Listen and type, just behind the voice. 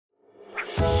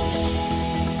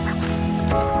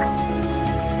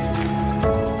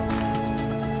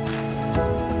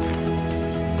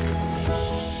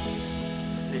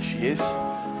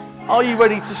Are you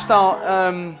ready to start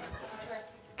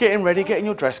getting ready, getting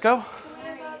your dress, girl?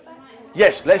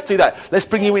 Yes, let's do that. Let's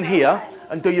bring you in here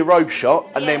and do your robe shot,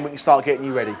 and then we can start getting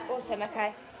you ready. Awesome,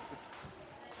 okay.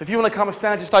 So if you want to come and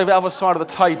stand just over the other side of the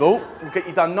table, we'll get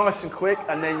you done nice and quick,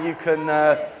 and then you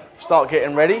can start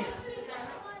getting ready.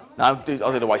 No, I'll do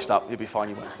the waist up. You'll be fine.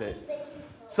 You won't see it.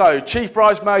 So, chief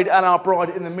bridesmaid and our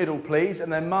bride in the middle, please,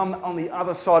 and then mum on the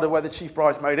other side of where the chief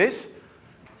bridesmaid is.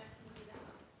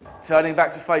 Turning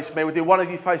back to face me. We'll do one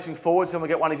of you facing forwards, and we'll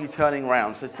get one of you turning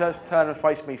round. So just turn and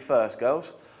face me first,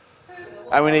 girls.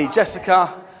 And we need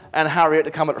Jessica and Harriet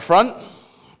to come at the front.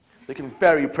 Looking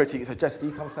very pretty. So Jessica,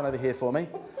 you come stand over here for me.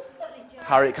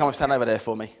 Harriet, come and stand over there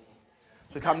for me.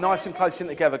 So come nice and close in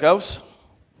together, girls.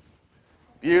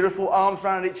 Beautiful. Arms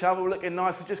round each other. We're looking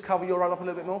nice. So just cover your roll up a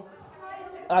little bit more.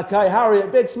 Okay,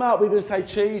 Harriet, big smile. We're going to say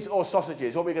cheese or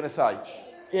sausages. What are we going to say?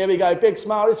 Here we go. Big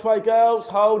smile this way, girls.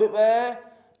 Hold it there.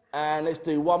 And let's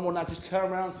do one more now. Just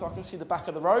turn around so I can see the back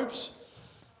of the robes.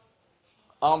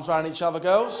 Arms around each other,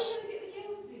 girls.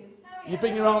 You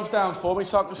bring your arms down for me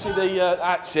so I can see the...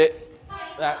 that's it.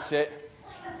 That's it.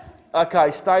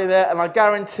 Okay, stay there. And I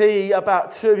guarantee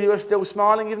about 2 of you are still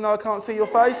smiling, even though I can't see your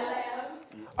face.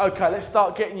 Okay, let's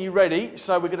start getting you ready.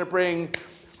 So we're going to bring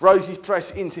Rosie's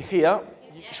dress into here.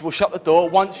 We'll shut the door.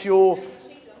 Once you're...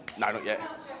 No, not yet.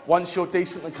 Once you're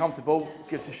decent and comfortable,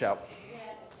 give us a shout.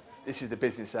 This is the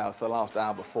business hour, so the last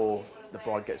hour before the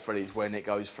bride gets ready is when it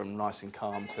goes from nice and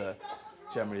calm to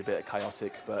generally a bit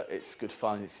chaotic, but it's good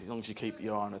fun. As long as you keep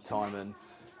your eye on the time and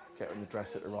get in the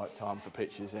dress at the right time for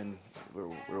pictures, then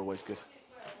we're always good.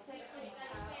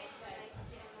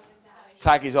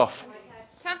 Tag is off.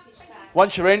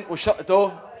 Once you're in, we'll shut the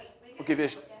door. We'll give you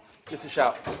just a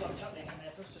shout.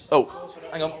 Oh,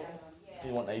 hang on.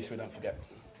 You want these so we don't forget.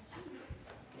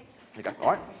 There you go,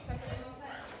 all right?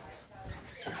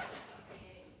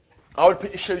 I would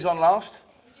put your shoes on last.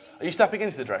 Are you stepping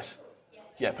into the dress?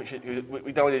 Yeah,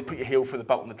 we don't want you to put your heel through the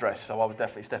belt on the dress, so I would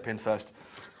definitely step in first.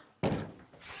 The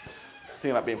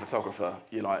thing about being a photographer,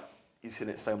 you've seen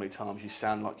it so many times, you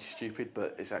sound like you're stupid,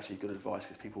 but it's actually good advice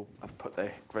because people have put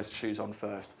their dress shoes on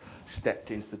first, stepped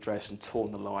into the dress and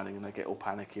torn the lining, and they get all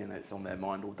panicky and it's on their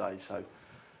mind all day. So,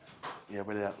 yeah,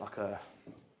 really like the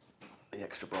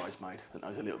extra bridesmaid that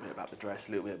knows a little bit about the dress,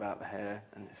 a little bit about the hair,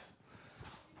 and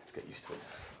let's get used to it.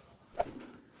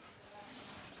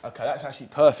 Okay, that's actually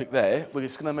perfect there. We're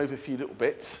just going to move a few little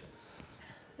bits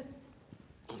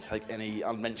and take any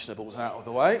unmentionables out of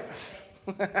the way.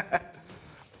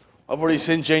 I've already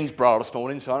seen Jean's bra this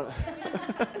morning, so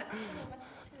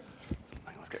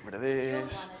let's get rid of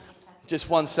this. Just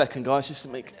 1 second, guys, just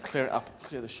to clear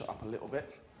the shot up a little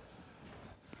bit.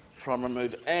 Try and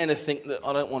remove anything that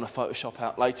I don't want to Photoshop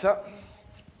out later.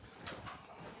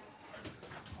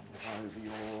 Over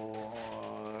your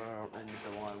lens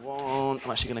that I want.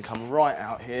 I'm actually going to come right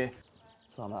out here.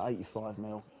 So I'm at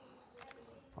 85mm.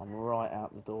 I'm right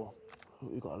out the door.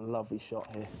 We've got a lovely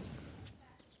shot here.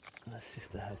 And her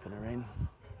sister helping her in.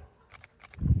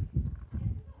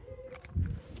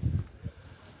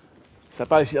 So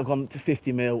basically I've gone to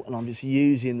 50mm and I'm just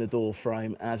using the door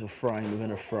frame as a frame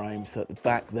within a frame. So at the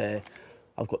back there,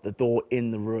 I've got the door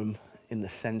in the room in the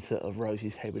centre of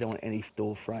Rosie's head. We don't want any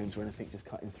door frames or anything just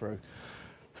cutting through.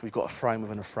 So we've got a frame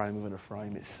within a frame within a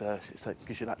frame. It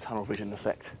gives you that tunnel vision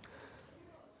effect.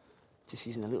 Just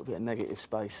using a little bit of negative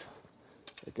space.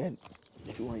 Again,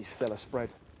 if you want to sell a spread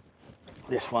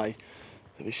this way,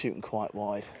 if we're shooting quite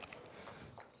wide,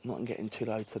 not getting too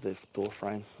low to the door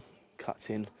frame, cuts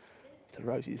in to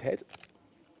Rosie's head.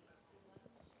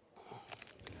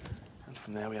 And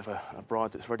from there we have a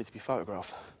bride that's ready to be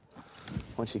photographed.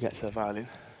 Once she gets her veil in,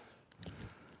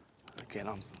 again,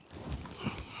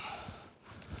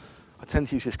 I tend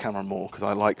to use this camera more because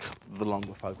I like the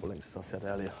longer focal lengths, as I said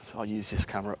earlier. So I use this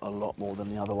camera a lot more than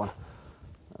the other one.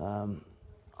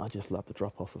 I just love the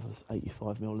drop off of this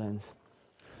 85mm lens.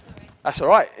 That's all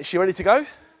right. Is she ready to go?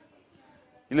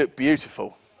 You look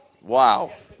beautiful.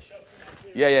 Wow.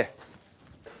 Yeah.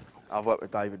 I've worked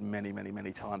with David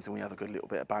many times, and we have a good little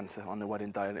bit of banter on the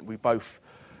wedding day. And we both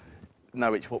know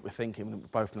what we're thinking, and we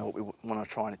both know what we want to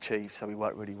try and achieve, so we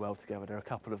work really well together. There are a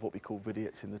couple of what we call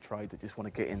idiots in the trade that just want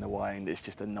to get in the way, and it's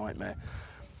just a nightmare.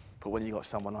 But when you've got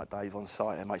someone like Dave on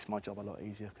site, it makes my job a lot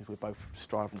easier because we're both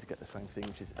striving to get the same thing,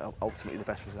 which is ultimately the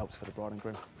best results for the bride and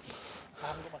groom. I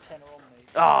haven't got my tenner on me.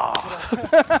 Ah!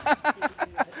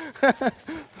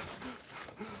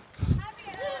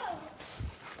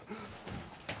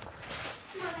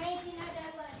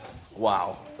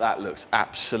 Wow, that looks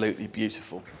absolutely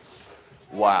beautiful.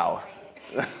 Wow.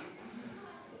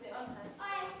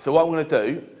 So what I'm going to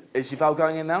do is, your veil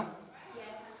going in now?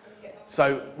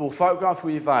 So we'll photograph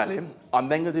with your violin. I'm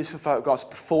then going to do some photographs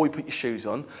before we put your shoes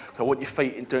on. So I want your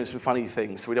feet in doing some funny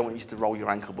things. So we don't want you to roll your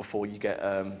ankle before you get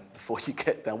down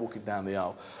walking down the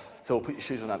aisle. So we'll put your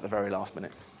shoes on at the very last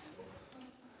minute.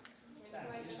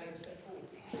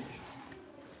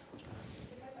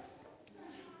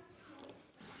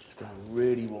 Just going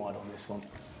really wide on this one.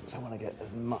 So I want to get as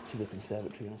much of the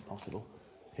conservatory as possible.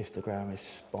 Histogram is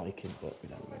spiking, but we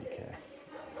don't really care.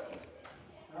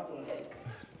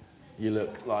 You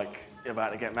look like you're about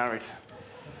to get married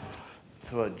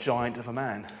to a giant of a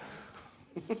man.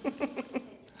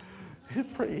 He's a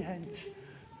pretty hench.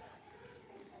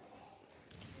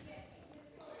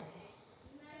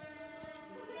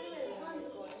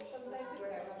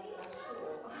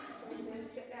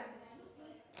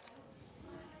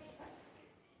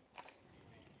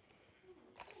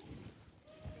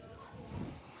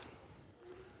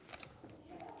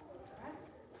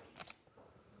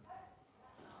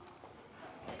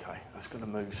 Just going to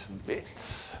move some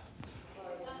bits.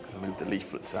 Going to move the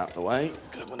leaflets out of the way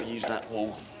because I'm going to use that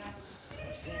wall.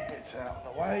 A few bits out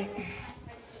of the way.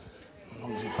 As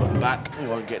long as you put them back, you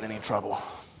won't get in any trouble.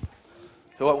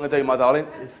 So what I'm going to do, my darling,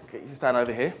 is get you to stand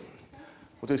over here.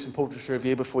 We'll do some portraiture of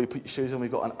you before you put your shoes on. We've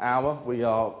got an hour. We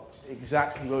are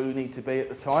exactly where we need to be at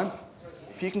the time.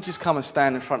 If you can just come and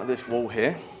stand in front of this wall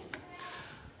here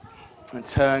and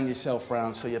turn yourself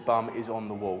around so your bum is on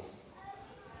the wall.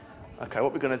 Okay,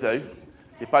 what we're going to do,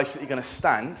 you're basically going to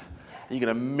stand and you're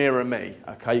going to mirror me.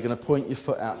 Okay, you're going to point your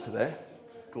foot out to there.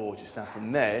 Gorgeous. Now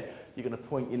from there, you're going to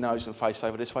point your nose and face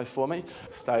over this way for me.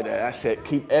 Stay there, that's it.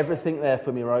 Keep everything there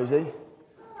for me, Rosie.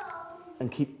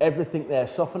 And keep everything there.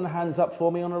 Soften the hands up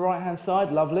for me on the right-hand side,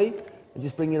 lovely. And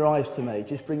just bring your eyes to me.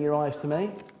 Just bring your eyes to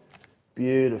me.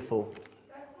 Beautiful.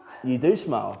 You do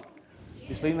smile.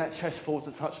 Just lean that chest forward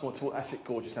a touch more toward, that's it,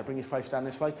 gorgeous. Now bring your face down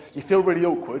this way. You feel really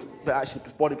awkward, but actually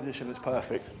body position is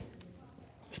perfect.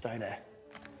 Stay there.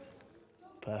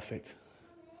 Perfect.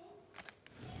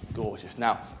 Gorgeous.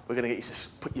 Now, we're going to get you to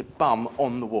put your bum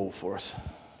on the wall for us.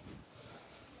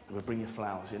 And we'll bring your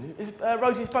flowers in. Is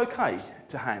Rosie's bouquet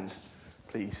to hand,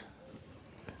 please?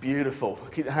 Beautiful.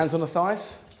 Keep the hands on the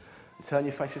thighs. Turn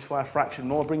your face this way a fraction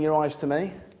more. Bring your eyes to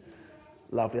me.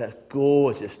 Lovely, that's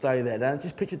gorgeous. Stay there, Dan.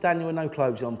 Just picture Daniel with no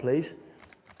clothes on, please.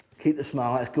 Keep the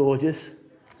smile, that's gorgeous.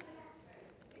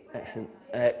 Excellent,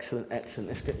 excellent, excellent.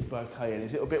 Let's get the bouquet in.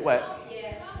 Is it a bit wet?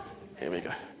 Yeah. Here we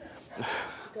go.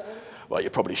 Well, you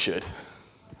probably should. A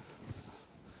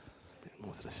bit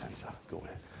more to the centre. Go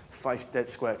there. Face dead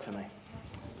square to me.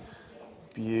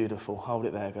 Beautiful. Hold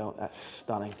it there, girl. That's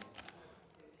stunning.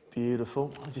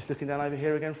 Beautiful. Just looking down over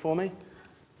here again for me.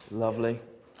 Lovely.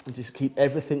 And just keep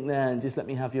everything there and just let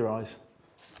me have your eyes.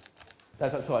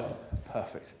 That's that side.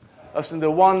 Perfect. Let's do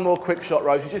one more quick shot,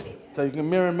 Rosie. Just so you can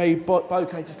mirror me,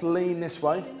 bouquet, just lean this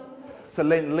way. So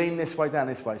lean this way, down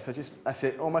this way. So just, that's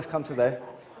it, almost come to there.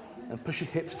 And push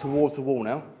your hips towards the wall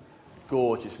now.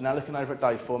 Gorgeous. Now looking over at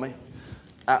Dave for me.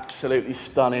 Absolutely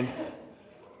stunning.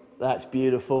 That's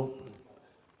beautiful.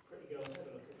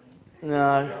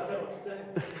 No.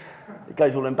 It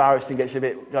goes all embarrassing,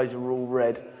 goes all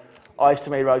red. Eyes to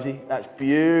me, Rosie. That's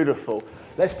beautiful.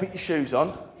 Let's put your shoes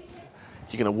on.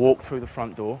 You're going to walk through the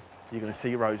front door. You're going to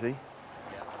see Rosie.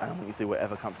 And I'm going to do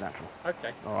whatever comes natural.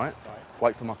 Okay. All right?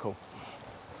 Wait for my call.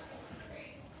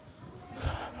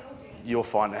 You're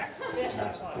fine there.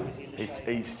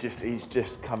 He's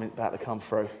just about to come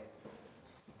through.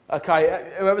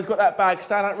 Okay, whoever's got that bag,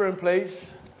 stand out of the room,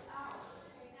 please.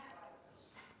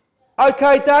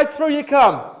 Okay, Dad, through you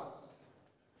come.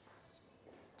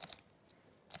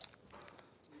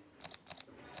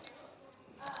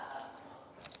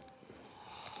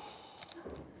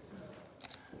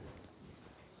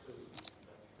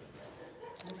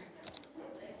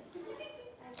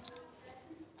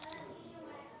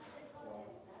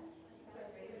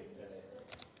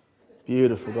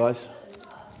 Beautiful, guys.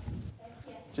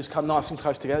 Just come nice and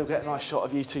close together. We'll get a nice shot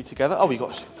of you two together. Oh, we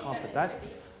got a card for Dad.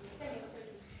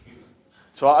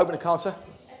 It's all right, open the card, sir.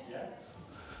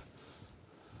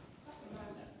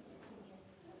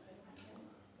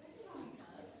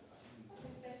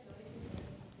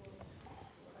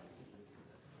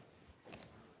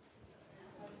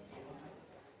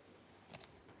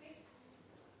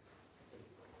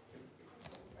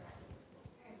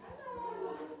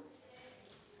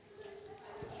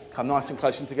 Come nice and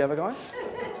close in together, guys.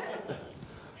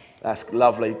 That's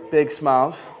lovely. Big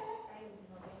smiles.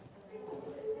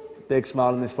 Big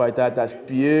smile in this way, Dad. That's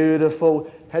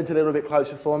beautiful. Head's a little bit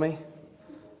closer for me.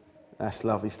 That's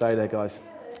lovely. Stay there, guys.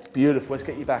 Beautiful. Let's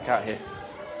get you back out here.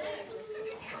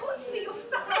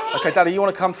 Okay, Daddy, you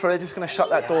want to come through? They're just going to shut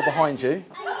that door behind you.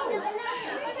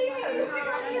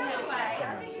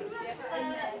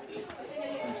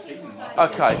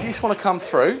 Okay, if you just want to come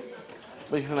through,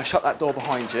 we're going to shut that door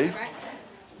behind you.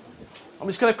 I'm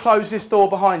just going to close this door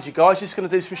behind you guys. Just going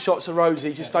to do some shots of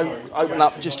Rosie. Just don't open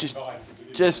up. Just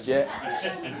yet.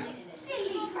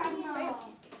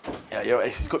 Yeah,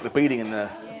 he's got the beading in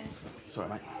there. Sorry,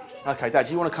 mate. Okay, Dad,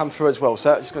 you want to come through as well,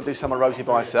 sir? Just going to do some of Rosie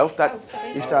by herself. Dad,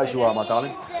 you stay as you are, my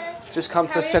darling. Just come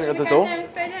to the centre of the door.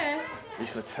 You're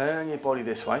just going to turn your body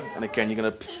this way, and again, you're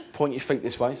going to point your feet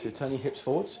this way, so turn your hips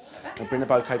forwards, and bring the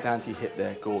bouquet down to your hip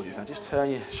there, gorgeous. Now just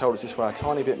turn your shoulders this way a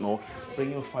tiny bit more,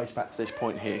 bring your face back to this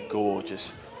point here,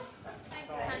 gorgeous.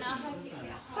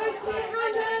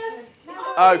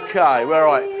 Okay, we're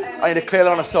all right. I need a clear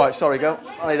line of sight, sorry girl.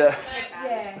 I need a...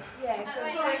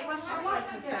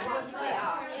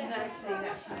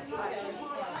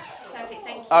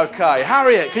 Okay,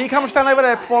 Harriet, can you come and stand over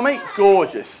there for me?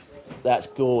 Gorgeous. That's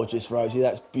gorgeous, Rosie.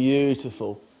 That's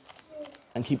beautiful.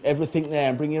 And keep everything there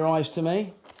and bring your eyes to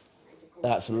me.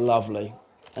 That's lovely.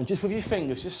 And just with your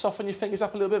fingers, just soften your fingers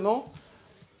up a little bit more.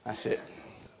 That's it.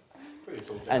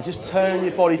 And just turn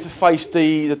your body to face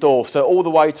the door. So all the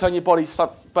way, turn your body,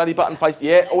 belly button face.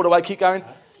 Yeah, all the way, keep going.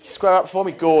 Square up for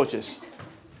me. Gorgeous.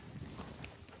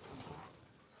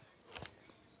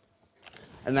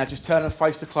 And now just turn and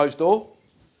face the closed door.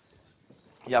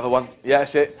 The other one. Yeah,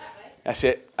 that's it. That's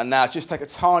it. And now just take a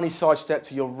tiny side step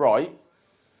to your right.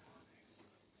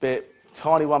 Bit,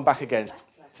 tiny one back again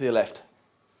to your left.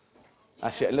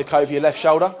 That's it. And look over your left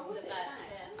shoulder.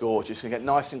 Gorgeous. And get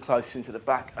nice and close into the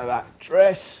back of that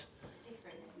dress.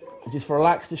 And just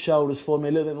relax the shoulders for me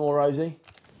a little bit more, Rosie.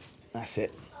 That's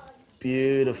it.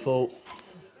 Beautiful.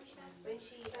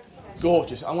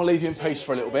 Gorgeous. I'm going to leave you in peace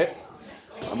for a little bit.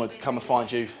 I'm going to come and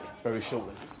find you very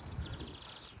shortly.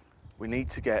 We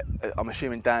need to get, I'm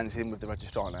assuming Dan's in with the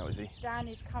registrar now, is he? Dan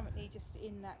is currently just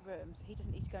in that room, so he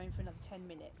doesn't need to go in for another 10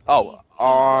 minutes. Oh, he's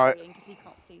worrying because he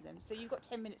can't see them. So you've got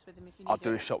 10 minutes with him if you need I'll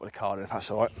do a shot with the card if that's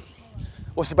all right.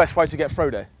 What's the best way to get through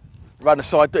there? Around the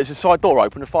side, is the side door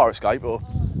open, the fire escape, or?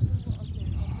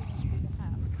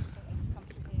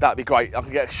 That'd be great. I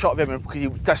can get a shot of him because you're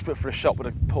desperate for a shot with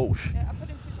a Porsche. Yeah, I'll put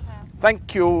him through the house.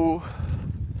 Thank you.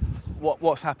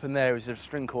 What's happened there is a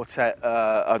string quartet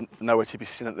nowhere to be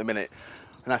seen at the minute.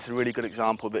 And that's a really good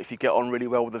example that if you get on really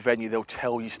well with the venue, they'll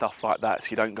tell you stuff like that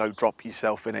so you don't go drop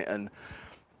yourself in it and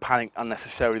panic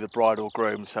unnecessarily the bride or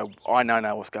groom. So I know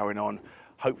now what's going on.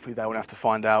 Hopefully they won't have to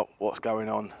find out what's going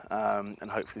on and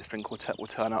hopefully the string quartet will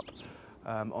turn up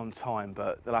on time.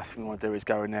 But the last thing we want to do is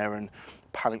go in there and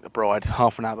panic the bride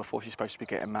half an hour before she's supposed to be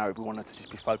getting married. We want her to just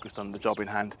be focused on the job in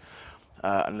hand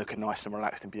and looking nice and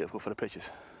relaxed and beautiful for the pictures.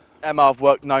 Emma,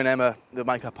 I've known Emma, the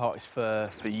makeup artist, for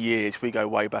years. We go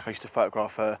way back. I used to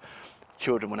photograph her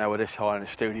children when they were this high in the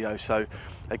studio. So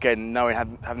again, knowing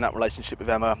having that relationship with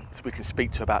Emma, so we can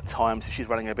speak to her about times. If she's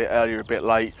running a bit early or a bit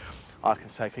late, I can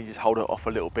say, can you just hold it off a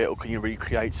little bit, or can you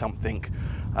recreate something?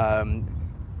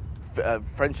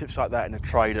 Friendships like that in the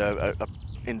trade are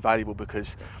invaluable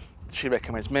because she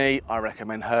recommends me, I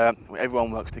recommend her.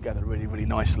 Everyone works together really, really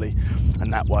nicely,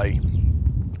 and that way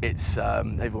it's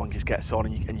everyone just gets on,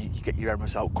 and you get your end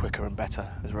result quicker and better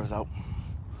as a result.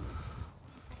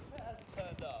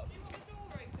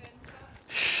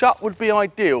 Shut would be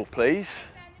ideal,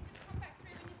 please.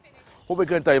 What we're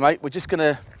going to do, mate, we're just going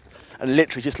to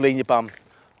literally just lean your bum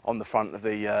on the front of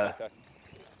the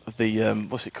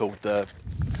what's it called? The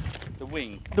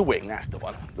wing. The wing, that's the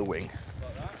one. The wing.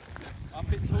 Like that. I'm a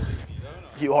bit taller than you, though,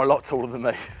 aren't I? You are a lot taller than me.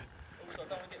 Also, I don't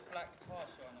want to get black tar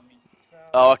shine on me.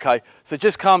 Oh, okay. So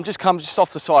just come just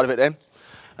off the side of it then,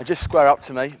 and just square up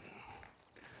to me.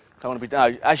 I want to be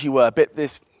down as you were. A bit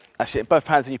this. That's it. Both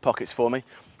hands in your pockets for me,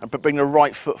 and bring the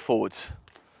right foot forwards.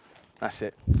 That's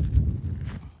it.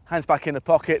 Hands back in the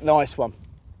pocket. Nice one.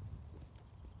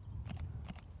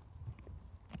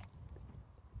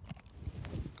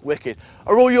 Wicked.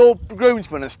 Are all your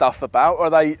groomsmen and stuff about,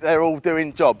 or are they're all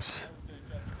doing jobs?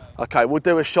 Okay, we'll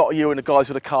do a shot of you and the guys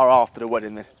with the car after the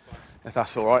wedding then, if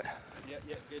that's all right. Yeah,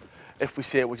 good. If we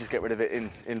see it, we'll just get rid of it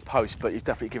in post, but you've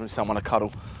definitely given someone a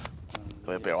cuddle.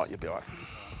 You'll be all right, you'll be all right.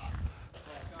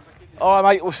 All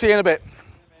right, mate, we'll see you in a bit.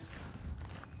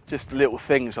 Just little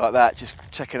things like that, just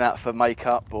checking out for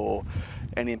makeup or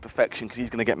any imperfection, because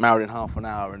he's going to get married in half an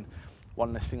hour, and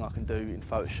one less thing I can do in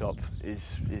Photoshop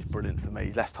is brilliant for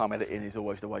me. Less time editing is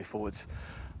always the way forwards.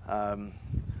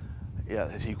 Yeah,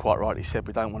 as you quite rightly said,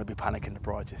 we don't want to be panicking the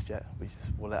bride just yet.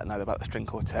 We'll let her know about the string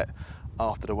quartet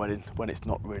after the wedding, when it's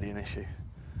not really an issue.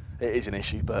 It is an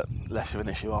issue, but less of an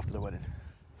issue after the wedding.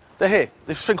 They're here,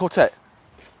 the string quartet.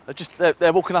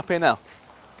 They're walking up here now.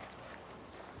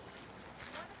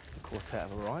 The quartet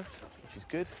have arrived, which is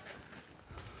good.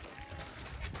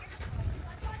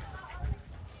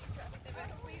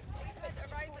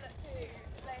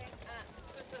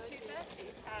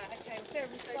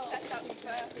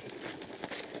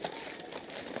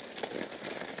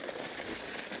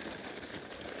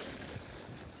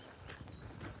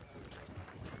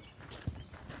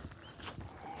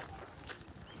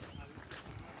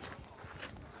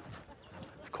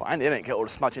 It's quite handy, isn't it? Get all the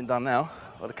smudging done now,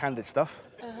 all the candid stuff.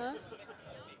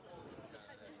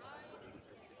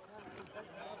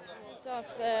 So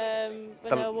after,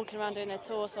 when they were walking around doing their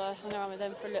tour, so I hung around with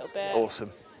them for a little bit.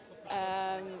 Awesome.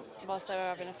 Whilst they were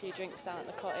having a few drinks down at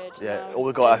the cottage. Yeah, all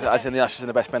the guys, as in the ushers and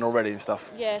the best men already and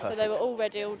stuff. Yeah, Perfect. so they were all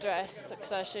ready, all dressed,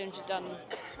 because I assumed you'd done,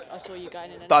 I saw you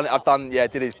going in and Done, out. I've done, yeah,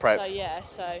 did his prep. So yeah,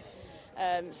 so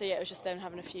yeah, it was just them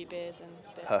having a few beers and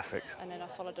bits. Perfect. And then I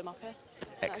followed them up here.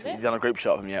 Excellent. You've done a group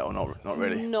shot of them yet, or not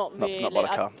really? Not really. Not by the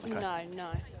car? Okay.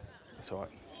 No. That's all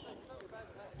right.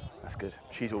 That's good.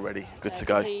 She's all ready, good to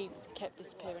go. He kept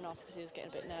disappearing off because he was getting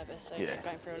a bit nervous, so he was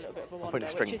going through a little bit of a wander,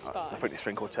 which is fine. I think the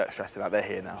string quartet stressed him out. They're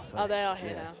here now. So. Oh, they are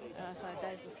here now. So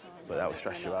Dave was fine. But that will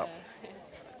stress you out.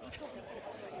 There.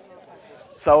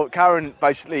 So Karen,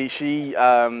 basically, she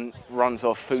runs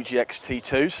off Fuji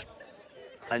X-T2s,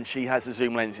 and she has the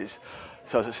zoom lenses.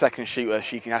 So as a second shooter,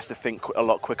 she has to think a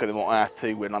lot quicker than what I have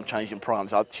to when I'm changing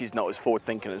primes. She's not as forward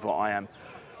thinking as what I am.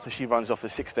 So she runs off a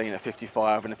 16 at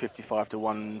 55 and a 55 to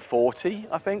 140,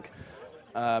 I think.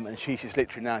 And she's just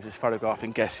literally now just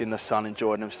photographing guests in the sun,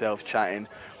 enjoying themselves, chatting.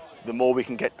 The more we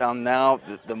can get done now,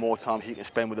 the more time she can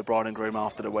spend with the bride and groom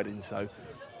after the wedding. So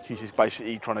she's just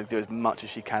basically trying to do as much as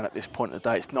she can at this point of the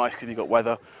day. It's nice because we've got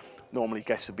weather. Normally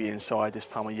guests will be inside this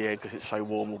time of year because it's so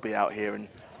warm. We'll be out here and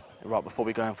right before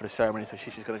we go in for the ceremony. So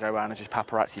she's just going to go around and just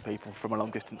paparazzi people from a long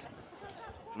distance.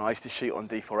 And I used to shoot on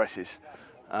D4Ss.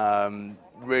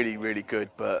 Really, really good,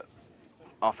 but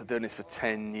after doing this for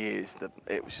 10 years,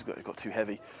 it got too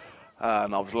heavy. I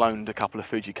was loaned a couple of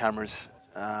Fuji cameras,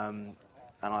 and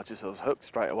I was hooked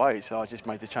straight away. So I just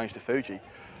made the change to Fuji.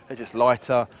 They're just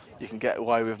lighter. You can get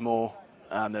away with more.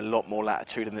 There's a lot more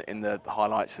latitude in the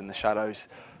highlights and the shadows.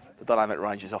 The dynamic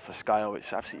range is off a scale.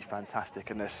 It's absolutely fantastic,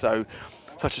 and they're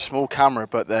such a small camera,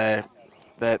 but they're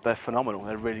phenomenal.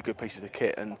 They're really good pieces of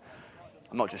kit, and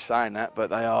I'm not just saying that,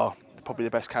 but they are probably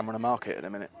the best camera on the market at the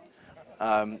minute.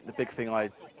 The big thing I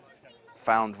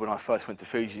found when I first went to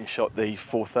Fuji and shot the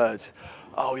 4/3,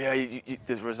 oh yeah,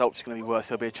 the results are going to be worse.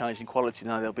 There'll be a change in quality.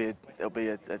 No, there'll be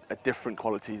a different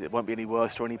quality. It won't be any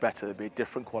worse or any better. There'll be a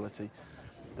different quality.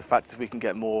 The fact that we can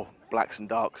get more blacks and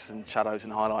darks and shadows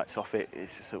and highlights off it,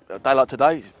 a day like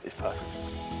today is perfect.